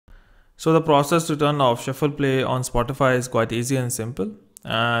So the process to turn off shuffle play on Spotify is quite easy and simple,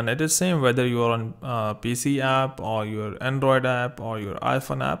 and it is same whether you are on PC app or your Android app or your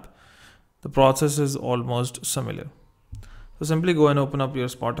iPhone app. The process is almost similar. So simply go and open up your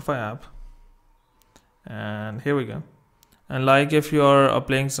Spotify app, and here we go. And like if you are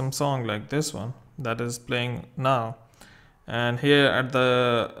playing some song like this one that is playing now, and here at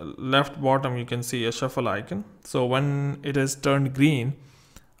the left bottom you can see a shuffle icon. So when it is turned green,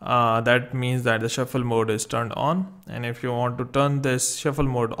 that means that the shuffle mode is turned on, and if you want to turn this shuffle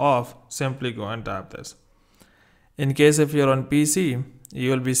mode off, simply go and tap this. In case if you're on PC, you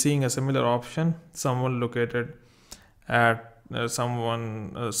will be seeing a similar option, someone located at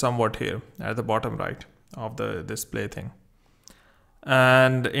somewhat here at the bottom right of the display thing.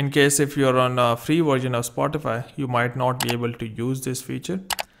 And in case if you're on a free version of Spotify, you might not be able to use this feature.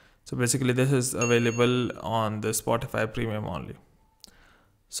 So basically this is available on the Spotify premium only.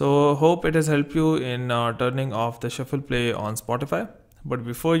 So hope it has helped you in turning off the shuffle play on Spotify. But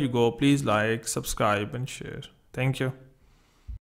before you go, please like, subscribe and share. Thank you.